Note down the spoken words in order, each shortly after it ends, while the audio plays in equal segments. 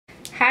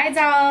Hi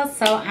dolls,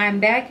 so I'm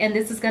back and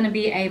this is going to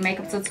be a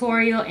makeup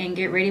tutorial and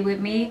get ready with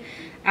me.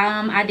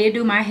 I did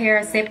do my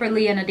hair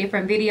separately in a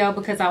different video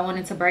because I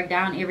wanted to break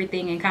down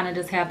everything and kind of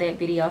just have that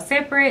video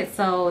separate.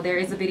 So there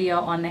is a video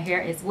on the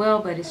hair as well,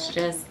 but it's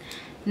just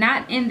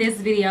not in this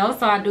video.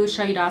 So I do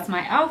show you guys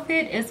my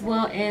outfit as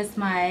well as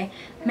my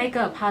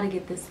makeup, how to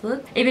get this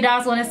look. If you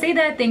guys want to see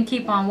that, then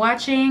keep on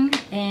watching,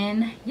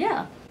 and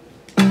yeah.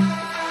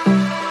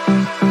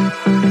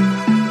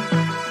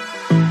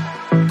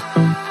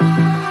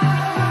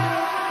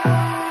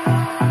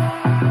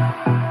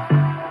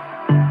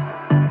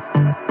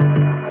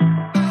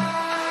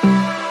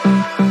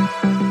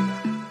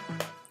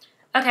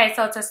 Okay,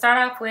 so to start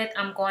off with,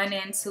 I'm going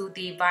into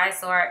the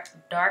ViseArt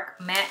Dark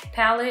Matte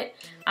palette.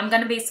 I'm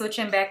going to be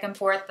switching back and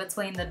forth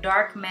between the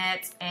Dark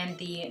Matte and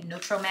the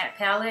Neutral Matte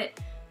palette.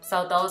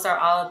 So those are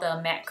all of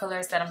the matte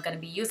colors that I'm going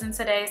to be using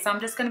today. So I'm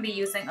just going to be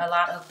using a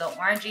lot of the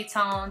orangey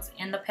tones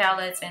in the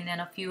palettes and then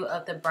a few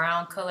of the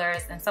brown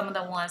colors and some of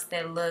the ones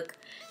that look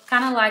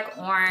kind of like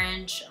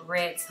orange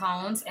red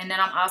tones. And then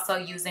I'm also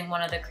using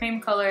one of the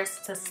cream colors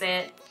to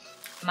set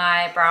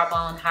my brow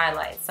bone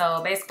highlight. So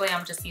basically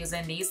I'm just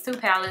using these two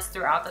palettes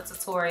throughout the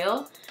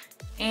tutorial,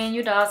 and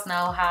you guys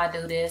know how I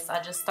do this.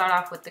 I just start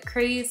off with the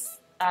crease,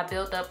 I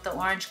build up the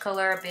orange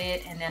color a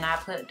bit, and then I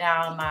put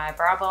down my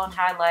brow bone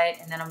highlight,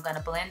 and then I'm going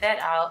to blend that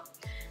out.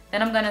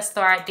 Then I'm going to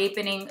start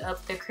deepening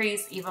up the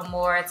crease even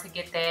more to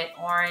get that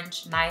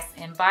orange nice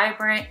and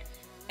vibrant,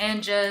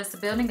 and just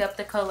building up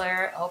the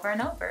color over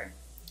and over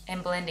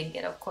and blending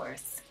it, of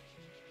course.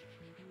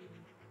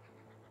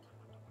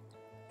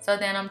 So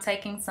then I'm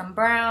taking some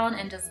brown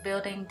and just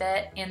building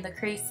that in the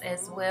crease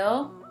as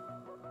well.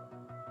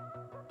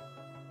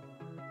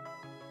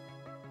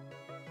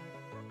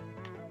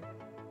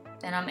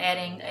 Then I'm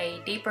adding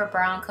a deeper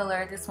brown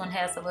color. This one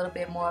has a little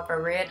bit more of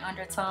a red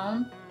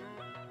undertone.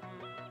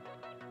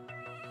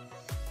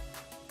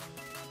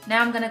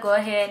 Now I'm going to go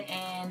ahead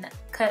and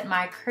cut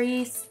my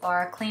crease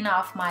or clean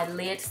off my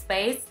lid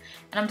space.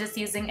 And I'm just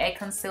using a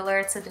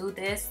concealer to do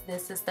this.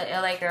 This is the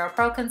LA Girl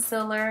Pro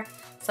Concealer,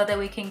 so that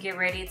we can get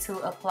ready to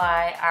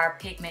apply our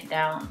pigment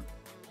down.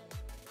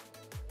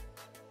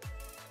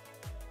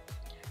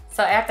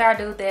 So after I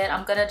do that,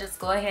 I'm going to just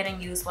go ahead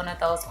and use one of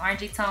those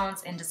orangey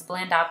tones and just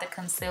blend out the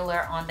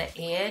concealer on the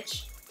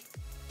edge.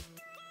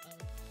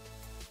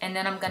 And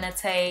then I'm going to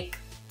take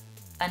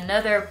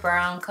another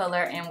brown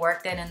color and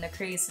work that in the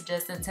crease,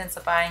 just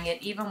intensifying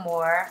it even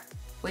more,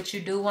 which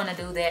you do want to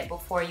do that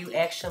before you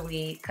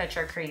actually cut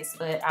your crease,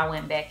 but I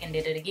went back and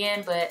did it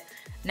again. But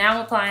now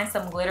I'm applying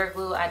some glitter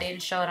glue. I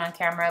didn't show it on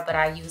camera, but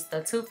I used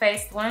the Too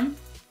Faced one.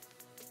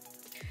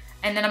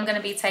 And then I'm going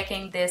to be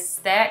taking this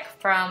stack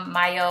from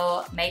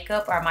Myo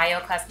Makeup or Myo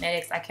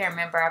Cosmetics. I can't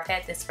remember, I've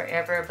had this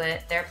forever,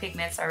 but their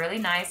pigments are really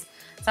nice.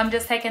 So I'm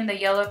just taking the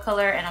yellow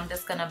color and I'm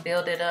just going to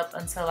build it up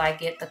until I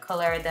get the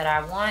color that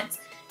I want.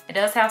 It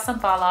does have some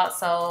fallout,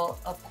 so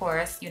of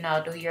course, you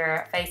know, do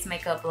your face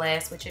makeup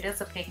last, which it is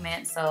a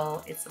pigment,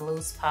 so it's a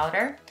loose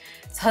powder.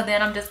 So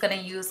then I'm just going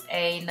to use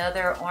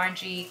another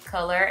orangey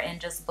color and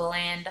just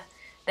blend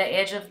the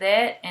edge of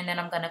that, and then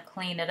I'm going to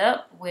clean it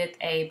up with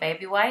a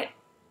baby wipe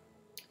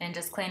and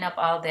just clean up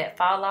all that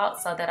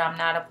fallout so that I'm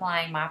not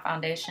applying my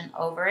foundation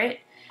over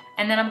it.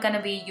 And then I'm going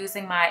to be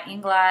using my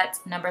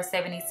Inglot number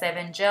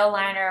 77 gel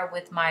liner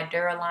with my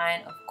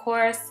Duraline, of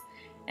course,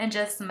 and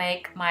just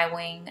make my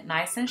wing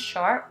nice and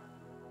sharp.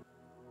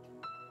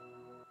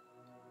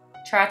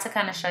 Try to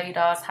kind of show you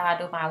guys how I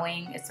do my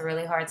wing. It's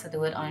really hard to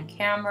do it on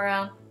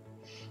camera.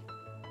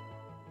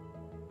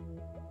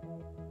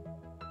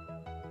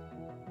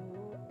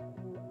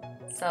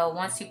 So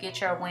once you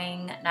get your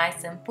wing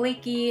nice and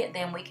fleeky,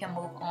 then we can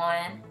move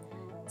on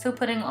to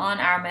putting on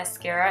our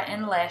mascara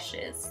and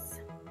lashes.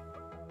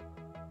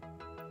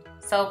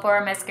 So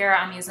for mascara,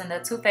 I'm using the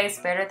Too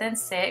Faced Better Than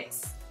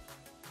Sex.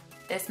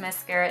 This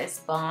mascara is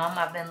bomb.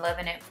 I've been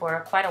loving it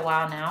for quite a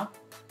while now.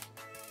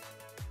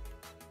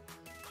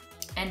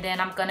 And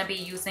then I'm going to be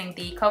using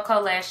the Koko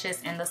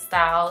lashes in the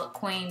style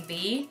Queen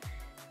Bee.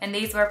 And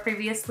these were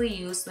previously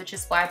used, which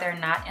is why they're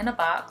not in a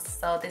box.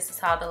 So this is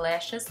how the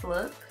lashes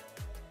look.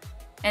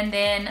 And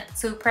then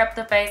to prep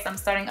the face, I'm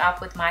starting off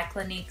with my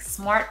Clinique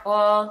Smart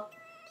Oil.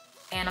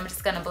 And I'm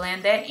just going to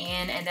blend that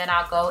in, and then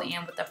I'll go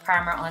in with the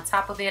primer on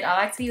top of it. I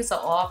like to use the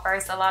oil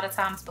first a lot of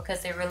times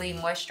because it really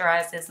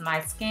moisturizes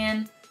my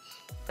skin,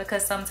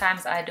 because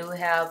sometimes I do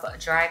have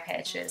dry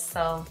patches.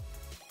 So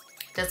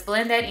just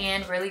blend that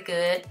in really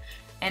good.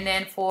 And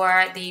then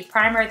for the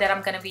primer that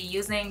I'm going to be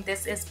using,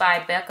 this is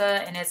by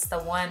Becca, and it's the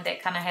one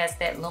that kind of has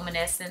that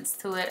luminescence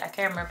to it. I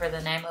can't remember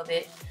the name of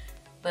it,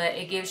 but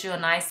it gives you a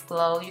nice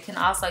glow. You can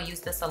also use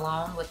this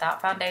alone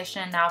without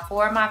foundation. Now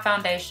for my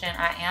foundation,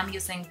 I am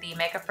using the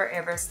Makeup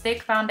Forever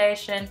Stick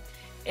Foundation.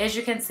 As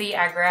you can see,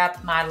 I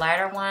grabbed my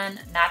lighter one,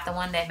 not the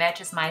one that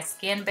matches my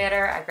skin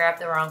better. I grabbed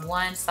the wrong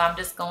one, so I'm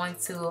just going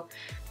to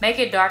make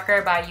it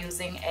darker by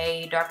using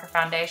a darker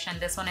foundation.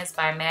 This one is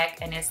by MAC,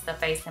 and it's the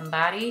Face and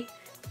Body.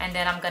 And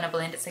then I'm going to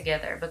blend it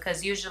together,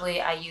 because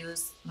usually I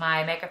use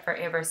my Makeup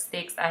Forever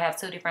sticks. I have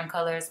two different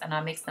colors and I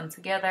mix them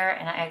together,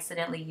 and I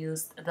accidentally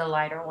used the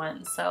lighter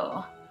one.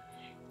 So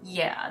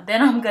yeah,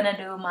 then I'm gonna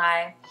do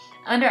my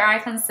under eye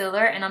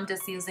concealer, and I'm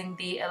just using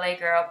the LA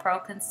Girl Pro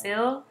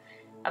Conceal.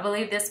 I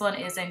believe this one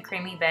is in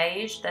Creamy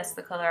Beige. That's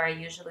the color I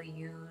usually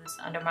use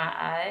under my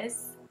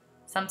eyes.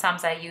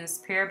 Sometimes I use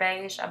Pure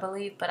Beige, I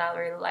believe, but I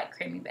really like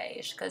Creamy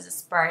Beige because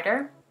it's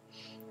brighter.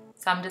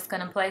 So I'm just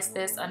gonna place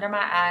this under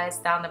my eyes,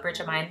 down the bridge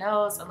of my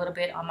nose, a little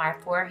bit on my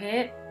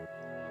forehead,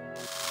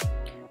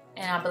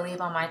 and I believe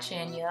on my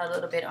chin, yeah, a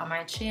little bit on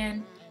my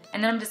chin.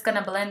 And then I'm just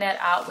gonna blend that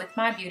out with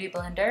my Beauty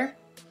Blender.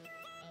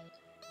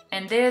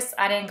 And this,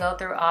 I didn't go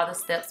through all the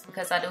steps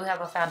because I do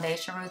have a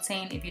foundation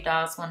routine. If you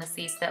guys want to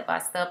see step by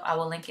step, I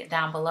will link it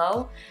down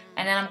below.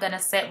 And then I'm going to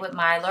set with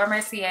my Laura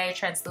Mercier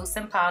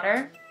translucent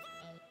powder.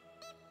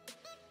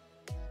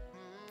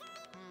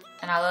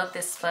 And I love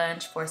this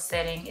sponge for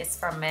setting. It's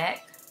from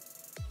MAC.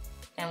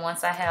 And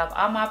once I have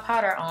all my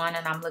powder on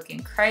and I'm looking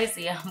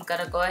crazy, I'm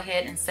going to go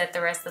ahead and set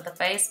the rest of the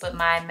face with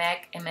my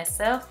MAC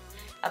MSF.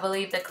 I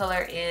believe the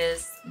color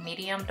is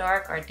medium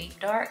dark or deep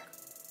dark.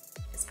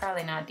 It's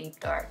probably not deep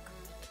dark.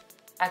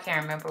 I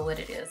can't remember what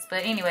it is.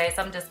 But anyways,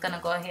 I'm just going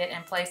to go ahead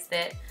and place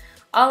that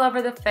all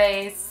over the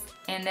face.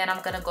 And then I'm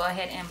going to go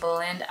ahead and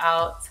blend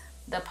out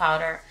the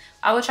powder.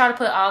 I will try to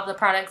put all the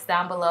products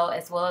down below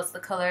as well as the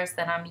colors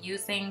that I'm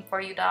using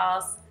for you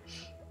dolls.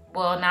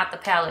 Well, not the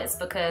palettes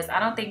because I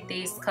don't think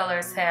these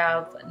colors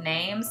have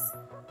names.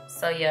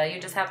 So yeah, you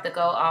just have to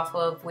go off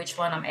of which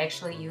one I'm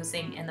actually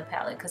using in the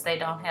palette because they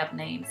don't have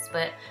names.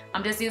 But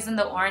I'm just using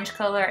the orange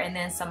color and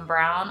then some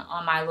brown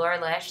on my lower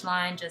lash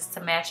line just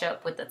to match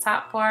up with the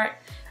top part.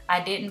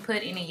 I didn't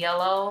put any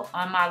yellow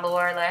on my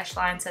lower lash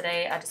line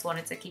today. I just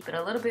wanted to keep it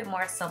a little bit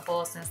more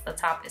simple since the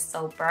top is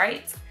so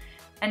bright.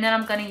 And then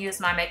I'm going to use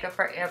my Makeup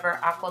Forever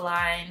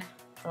Aqualine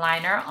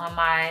liner on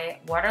my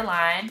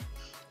waterline.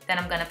 Then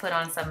I'm going to put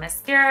on some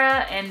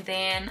mascara, and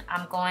then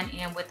I'm going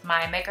in with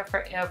my Makeup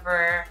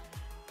Forever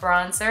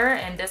bronzer,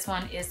 and this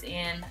one is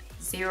in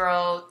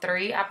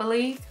 03, I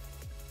believe.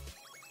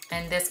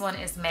 And this one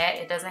is matte.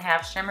 It doesn't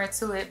have shimmer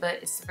to it, but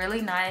it's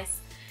really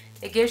nice.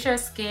 It gives your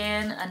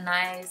skin a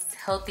nice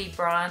healthy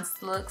bronze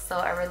look, so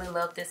I really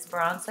love this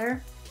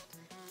bronzer.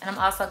 And I'm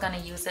also going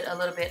to use it a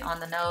little bit on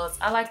the nose.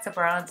 I like to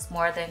bronze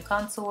more than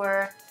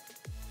contour,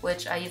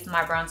 which I use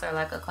my bronzer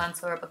like a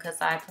contour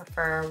because I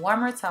prefer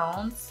warmer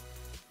tones.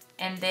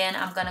 And then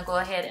I'm going to go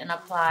ahead and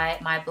apply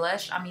my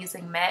blush. I'm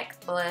using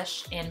MAC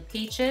blush in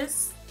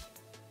Peaches.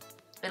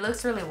 It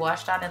looks really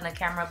washed out in the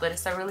camera, but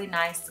it's a really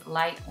nice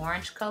light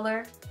orange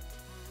color.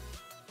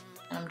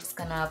 And I'm just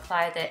gonna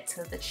apply that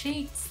to the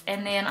cheeks.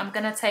 And then I'm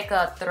gonna take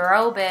a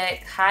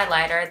throwback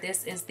highlighter.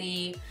 This is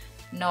the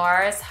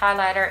Nars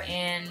highlighter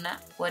in,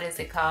 what is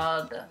it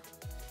called?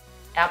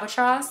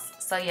 Albatross.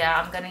 So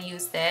yeah, I'm gonna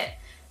use that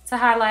to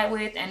highlight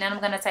with. And then I'm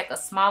gonna take a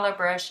smaller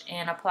brush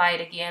and apply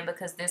it again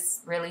because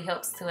this really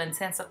helps to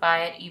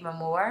intensify it even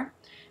more.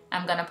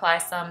 I'm going to apply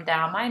some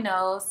down my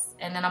nose,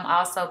 and then I'm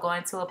also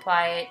going to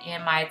apply it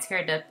in my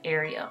tear duct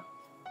area.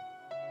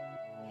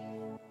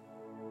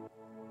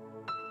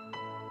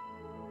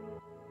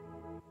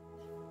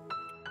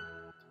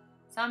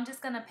 So I'm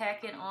just going to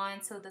pack it on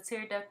to the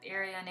tear duct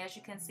area, and as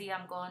you can see,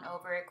 I'm going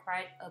over it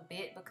quite a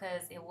bit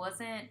because it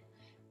wasn't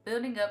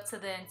building up to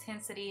the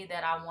intensity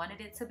that I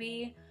wanted it to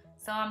be.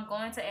 So I'm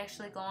going to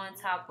actually go on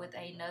top with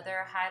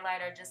another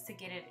highlighter just to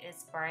get it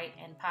as bright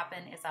and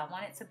popping as I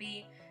want it to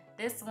be.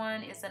 This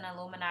one is an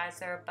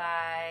Illuminizer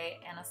by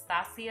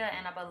Anastasia,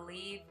 and I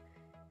believe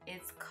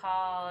it's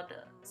called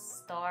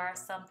Star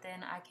something.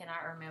 I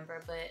cannot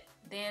remember, but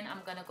then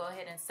I'm going to go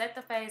ahead and set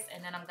the face,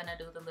 and then I'm going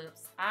to do the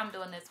lips. I'm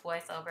doing this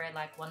voiceover at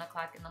like 1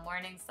 o'clock in the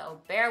morning,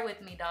 so bear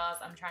with me, dolls.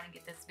 I'm trying to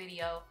get this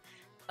video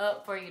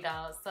up for you,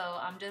 dolls. So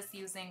I'm just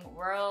using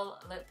Whirl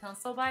Lip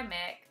Pencil by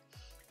MAC.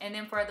 And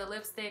then for the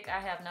lipstick, I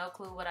have no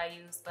clue what I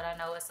use, but I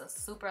know it's a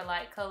super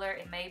light color.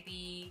 It may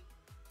be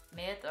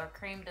Myth or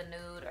Cream de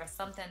Nude or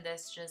something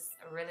that's just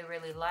really,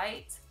 really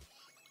light.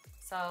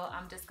 So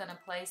I'm just going to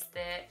place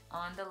that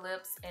on the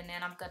lips, and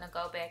then I'm going to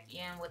go back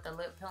in with the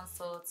lip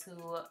pencil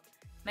to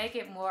make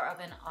it more of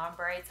an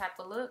ombre type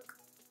of look.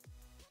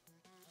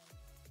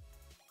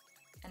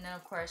 And then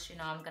of course, you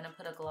know, I'm going to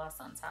put a gloss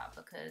on top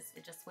because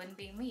it just wouldn't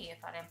be me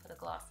if I didn't put a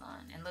gloss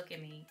on. And look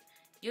at me,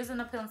 using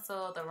the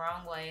pencil the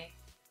wrong way.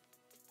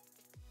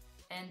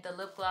 And the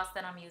lip gloss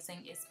that I'm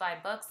using is by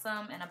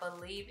Buxom, and I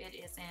believe it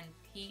is in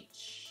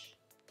Peach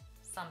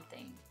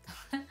something.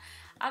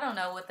 I don't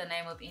know what the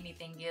name of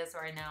anything is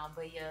right now,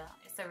 but yeah,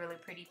 it's a really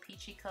pretty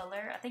peachy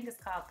color. I think it's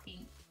called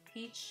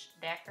Peach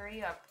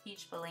Daiquiri or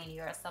Peach Bellini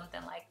or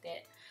something like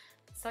that.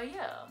 So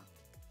yeah,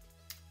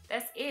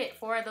 that's it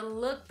for the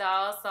look,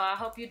 dolls. So I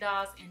hope you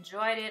dolls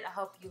enjoyed it. I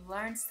hope you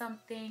learned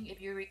something. If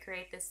you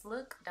recreate this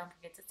look, don't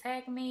forget to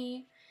tag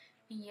me.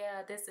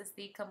 Yeah, this is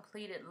the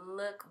completed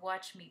look.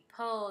 Watch me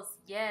pose.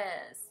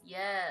 Yes,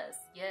 yes,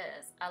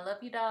 yes. I love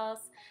you, dolls.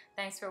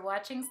 Thanks for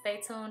watching.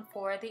 Stay tuned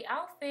for the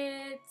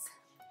outfits.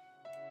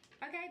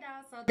 Okay,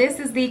 dolls, so this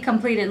is the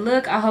completed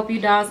look. I hope you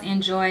dolls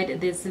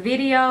enjoyed this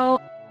video.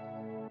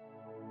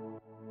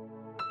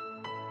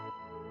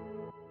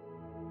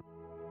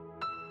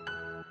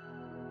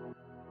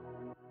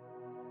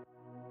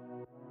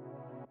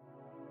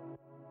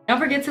 Don't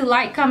forget to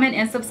like, comment,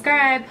 and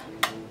subscribe.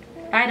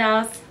 Bye,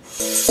 dolls.